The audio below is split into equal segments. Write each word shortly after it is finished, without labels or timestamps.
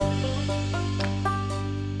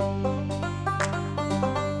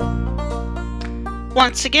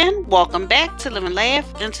Once again, welcome back to Live and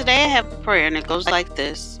Laugh, and today I have a prayer and it goes like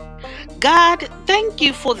this. God, thank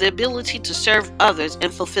you for the ability to serve others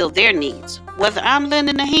and fulfill their needs. Whether I'm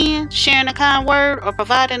lending a hand, sharing a kind word, or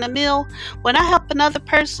providing a meal, when I help another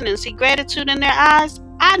person and see gratitude in their eyes,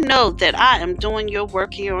 I know that I am doing your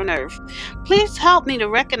work here on earth. Please help me to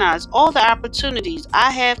recognize all the opportunities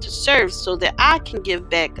I have to serve so that I can give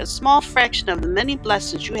back a small fraction of the many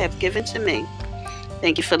blessings you have given to me.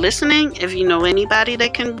 Thank you for listening. If you know anybody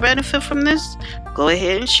that can benefit from this, go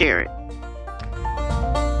ahead and share it.